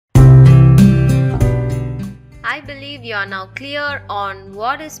I believe you are now clear on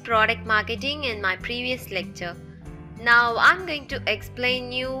what is product marketing in my previous lecture. Now I'm going to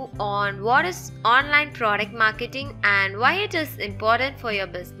explain you on what is online product marketing and why it is important for your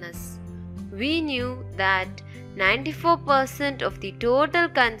business. We knew that 94% of the total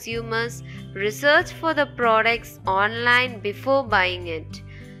consumers research for the products online before buying it.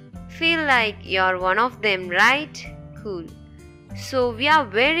 Feel like you're one of them, right? Cool. So we are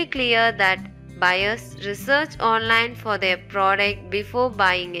very clear that buyers research online for their product before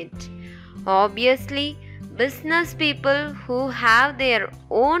buying it. Obviously, business people who have their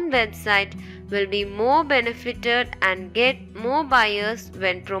own website will be more benefited and get more buyers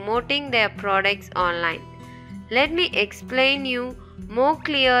when promoting their products online. Let me explain you more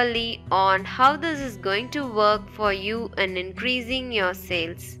clearly on how this is going to work for you in increasing your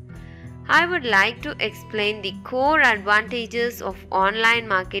sales. I would like to explain the core advantages of online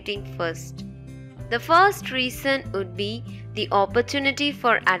marketing first. The first reason would be the opportunity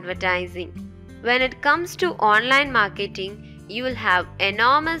for advertising. When it comes to online marketing, you will have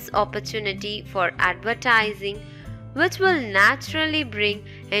enormous opportunity for advertising, which will naturally bring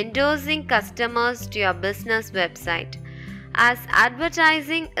endorsing customers to your business website. As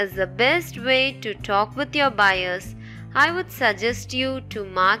advertising is the best way to talk with your buyers, I would suggest you to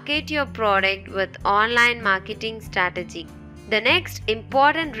market your product with online marketing strategy. The next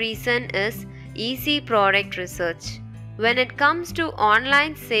important reason is easy product research. When it comes to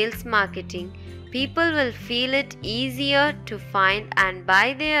online sales marketing, people will feel it easier to find and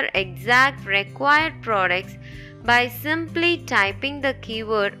buy their exact required products by simply typing the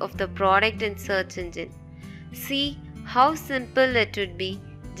keyword of the product in search engine. See how simple it would be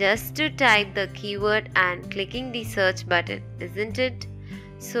just to type the keyword and clicking the search button, isn't it?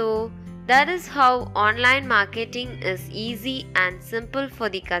 So that is how online marketing is easy and simple for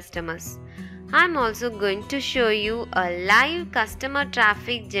the customers. I'm also going to show you a live customer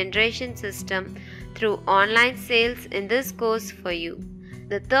traffic generation system through online sales in this course for you.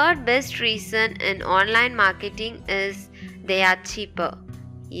 The third best reason in online marketing is they are cheaper.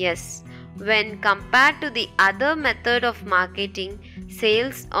 Yes, when compared to the other method of marketing,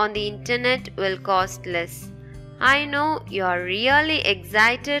 sales on the internet will cost less. I know you are really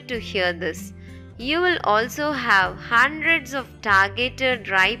excited to hear this. You will also have hundreds of targeted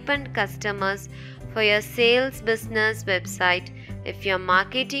ripened customers for your sales business website if you're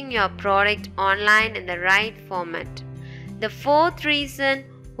marketing your product online in the right format. The fourth reason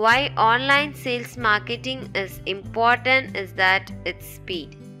why online sales marketing is important is that it's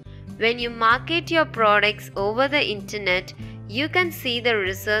speed. When you market your products over the internet, you can see the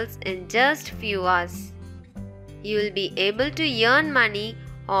results in just few hours. You will be able to earn money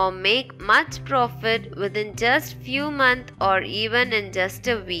or make much profit within just few months or even in just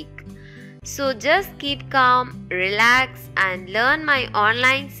a week. So just keep calm, relax and learn my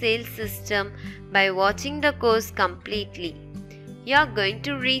online sales system by watching the course completely. You are going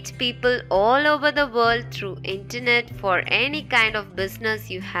to reach people all over the world through internet for any kind of business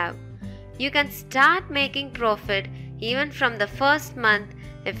you have. You can start making profit even from the first month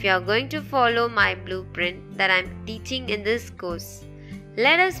if you are going to follow my blueprint that I am teaching in this course.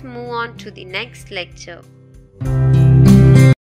 Let us move on to the next lecture.